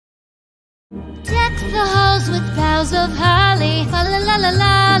Deck the halls with boughs of holly, la la la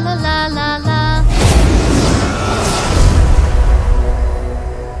la la la la la.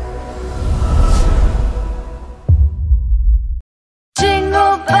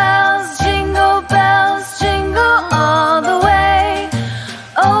 Jingle bells, jingle all the way.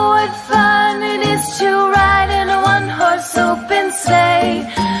 Oh, what fun it is to ride in a one-horse open sleigh.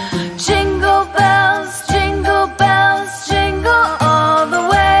 Jingle bells, jingle all the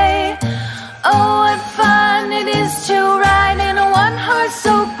way. Oh, what fun it is to ride in a one-horse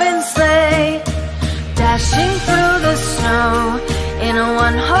open sleigh. Dashing through the snow in a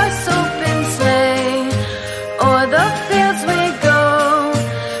one-horse open sleigh. O'er the fields we go,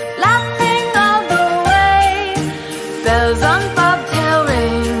 laughing all the way. Bells on bobtail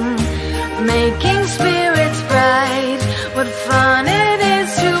ring, making spirits bright. What fun it is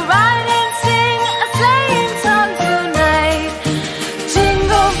to ride and sing a sleighing song tonight.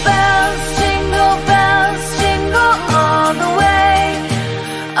 Jingle bells, jingle all the way.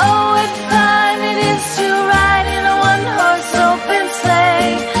 Oh, what fun it is to ride in a one-horse open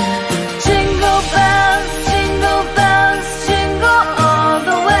sleigh. Jingle bells, jingle all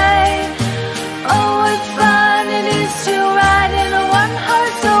the way. Oh, what fun it is to ride in a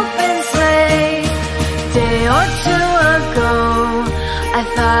one-horse open sleigh. Day or two ago, I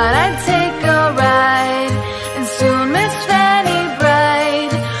thought I'd take a ride, and soon Miss Fanny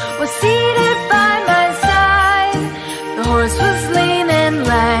Bright was seated by my side. The horse was lean and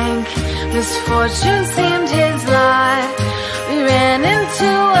lank, misfortune seemed his lot. We ran into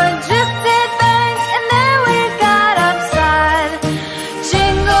a drifted bank, and there we got upside.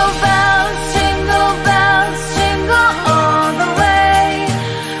 Jingle bells, jingle all the way.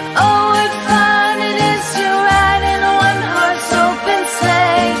 Oh, what fun it is to ride in a one-horse open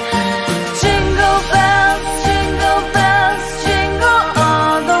sleigh. Jingle bells, jingle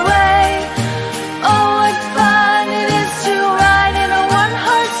all the way. Oh, what fun it is to ride in a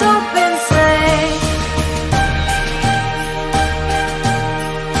one-horse open sleigh.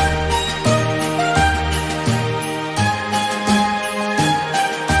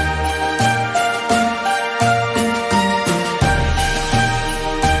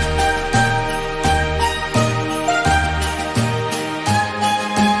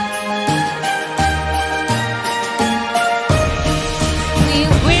 We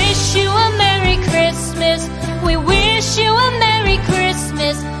wish you a Merry Christmas. We wish you a Merry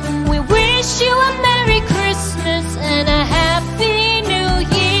Christmas. We wish you a Merry Christmas and a Happy New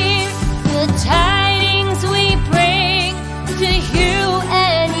Year. The tidings we bring to you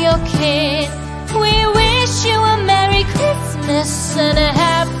and your kin. We wish you a Merry Christmas and a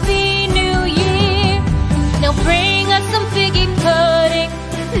Happy New Year. Now bring us some figgy pudding.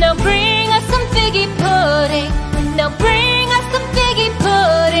 Now bring us some figgy pudding. Now bring us some figgy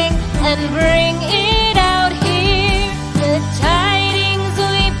pudding and bring it out here. The tidings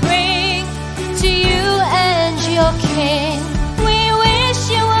we bring to you and your kin. We wish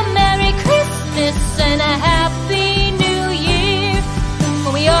you a Merry Christmas and a Happy New Year.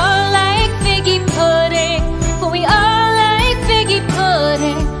 For we all like figgy pudding. For we all like figgy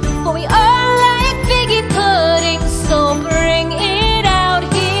pudding. For we all like figgy pudding. So bring it out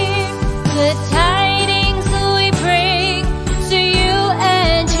here. The tidings we bring to you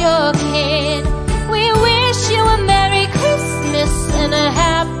and your kin. We wish you a Merry Christmas and a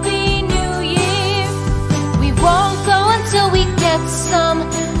Happy New Year. We won't go until we get some.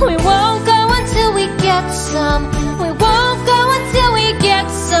 We won't go until we get some. We won't go until we get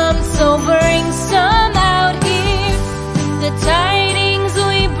some. So bring some out here. The tidings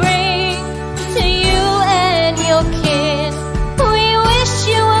we bring to you and your kin. We wish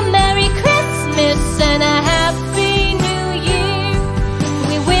you a Merry Christmas and a Happy New Year.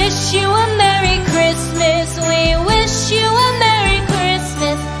 We wish you a Merry Christmas. We wish you a Merry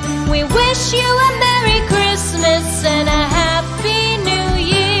Christmas. We wish you a Merry Christmas and a Happy New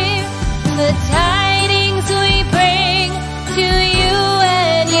Year. The tidings we bring to you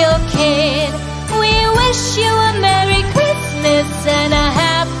and your kin. We wish you a Merry Christmas and a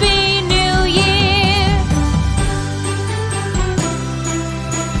Happy New Year.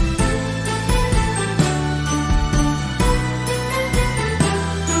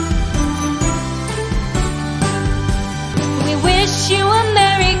 We wish you a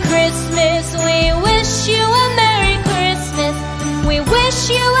Merry Christmas. We wish you a Merry Christmas. We wish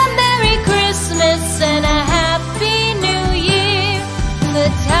you a